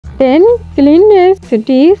10 cleanest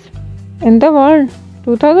cities in the world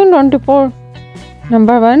 2024.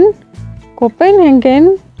 Number 1.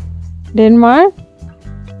 Copenhagen, Denmark,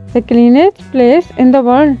 the cleanest place in the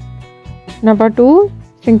world. Number 2.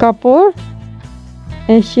 Singapore,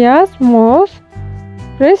 Asia's most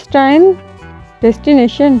pristine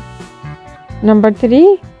destination. Number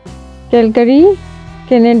 3. Calgary,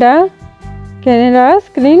 Canada, Canada's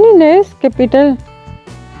cleanliness capital.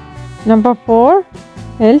 Number 4.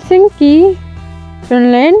 Helsinki,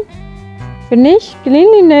 Finland, Finnish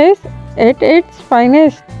cleanliness at its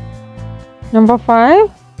finest. Number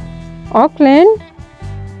 5. Auckland,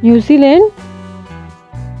 New Zealand,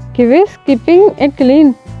 keeping it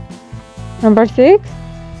clean. Number 6.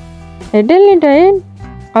 Adelaide,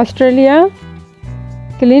 Australia,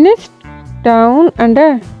 cleanest down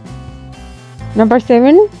under. Number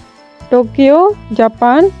 7. Tokyo,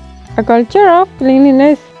 Japan, a culture of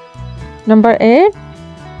cleanliness. Number 8.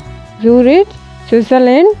 Zurich,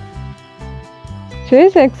 Switzerland,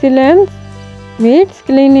 Swiss excellence meets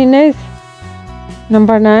cleanliness.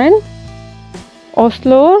 Number 9.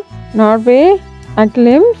 Oslo, Norway, a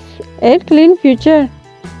glimpse at clean future.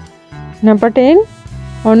 Number 10.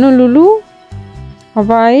 Honolulu,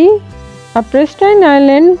 Hawaii, a pristine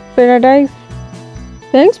island paradise.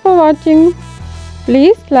 Thanks for watching.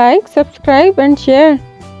 Please like, subscribe and share.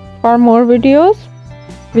 For more videos,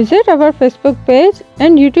 visit our Facebook page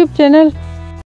and YouTube channel.